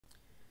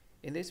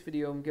In this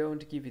video, I'm going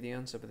to give you the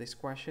answer for this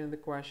question. The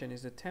question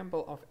is, the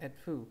Temple of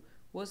Edfu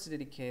was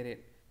dedicated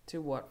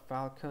to what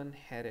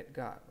falcon-headed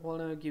god? Well,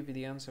 now I'll give you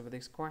the answer for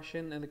this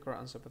question, and the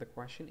correct answer for the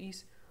question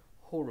is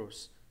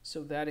Horus.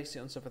 So that is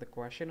the answer for the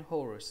question,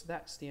 Horus.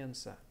 That's the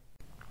answer.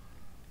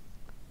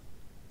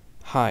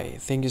 Hi,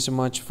 thank you so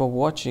much for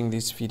watching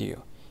this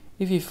video.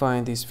 If you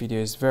find this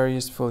video is very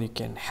useful, you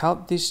can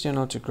help this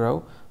channel to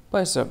grow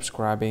by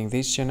subscribing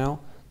this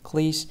channel.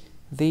 Click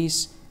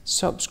this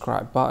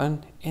subscribe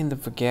button and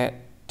don't forget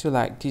to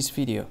like this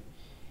video.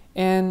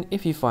 And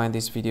if you find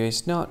this video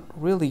is not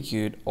really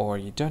good, or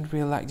you don't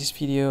really like this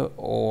video,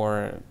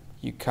 or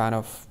you kind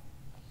of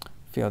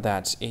feel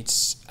that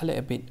it's a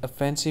little bit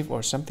offensive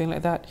or something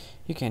like that,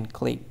 you can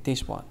click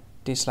this one,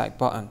 dislike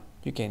button.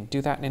 You can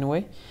do that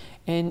anyway.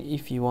 And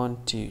if you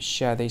want to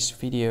share this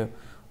video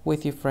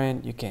with your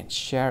friend, you can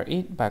share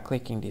it by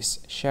clicking this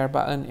share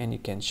button, and you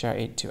can share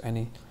it to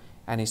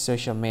any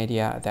social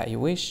media that you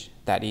wish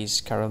that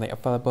is currently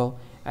available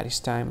at this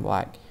time,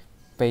 like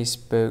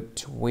Facebook,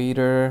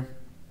 Twitter,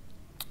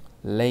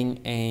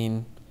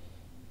 LinkedIn,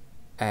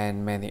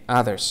 and many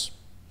others,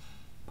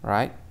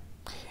 right?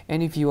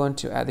 And if you want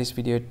to add this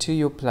video to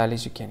your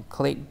playlist, you can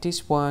click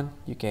this one.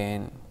 You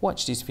can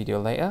watch this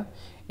video later,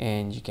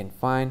 and you can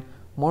find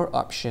more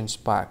options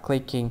by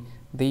clicking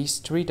these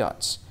three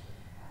dots.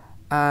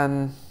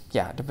 And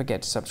yeah, don't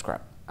forget to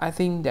subscribe. I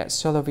think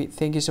that's all of it.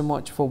 Thank you so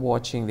much for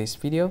watching this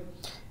video,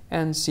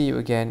 and see you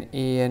again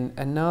in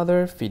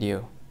another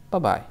video. Bye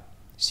bye.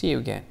 See you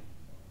again.